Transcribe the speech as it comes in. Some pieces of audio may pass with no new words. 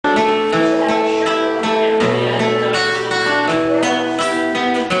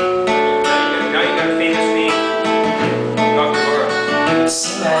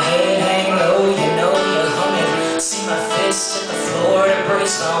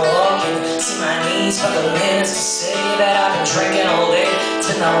See my knees buckle in as to say that I've been drinking all day. It's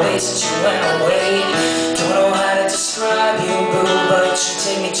been that way since you went away. Don't know how to describe you, boo, but you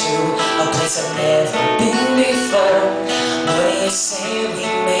take me to a place I've never been before. What do you say we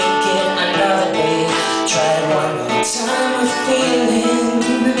make it another day? Try it one more time, we're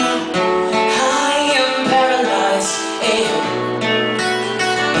feeling I am paralyzed,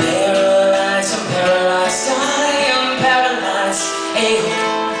 paralyzed, I'm paralyzed, I am paralyzed, paralyzed,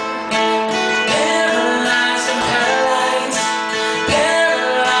 I'm paralyzed,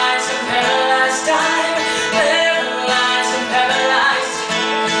 paralyzed, I'm paralyzed, I'm paralyzed, I'm paralyzed,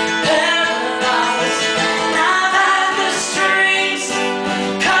 paralyzed. I've had the strings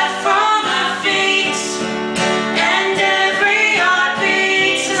cut from my feet, and every heart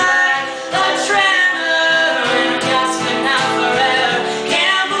beats like a tremor, and I'm gasping out for air.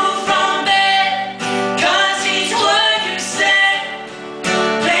 Can't move from bed, 'cause each word you said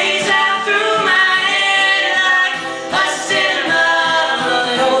plays out through my head like a cinema,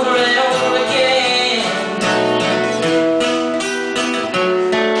 over and over again.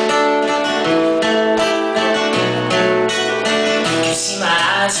 You see my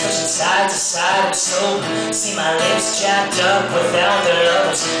eyes switching side to side with soap. See my lips jacked up without their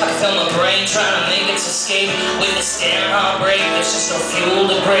lovers. I can feel my brain trying to make its escape with this damn heartbreak. There's just no fuel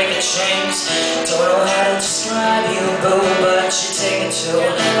to break the chains. Don't know how to describe you, boo, but you take me to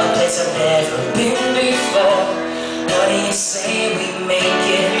a place I've never been before. What do you say we make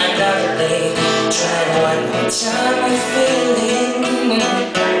it another day? Try it one more time, we're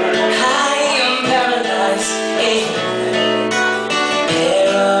feeling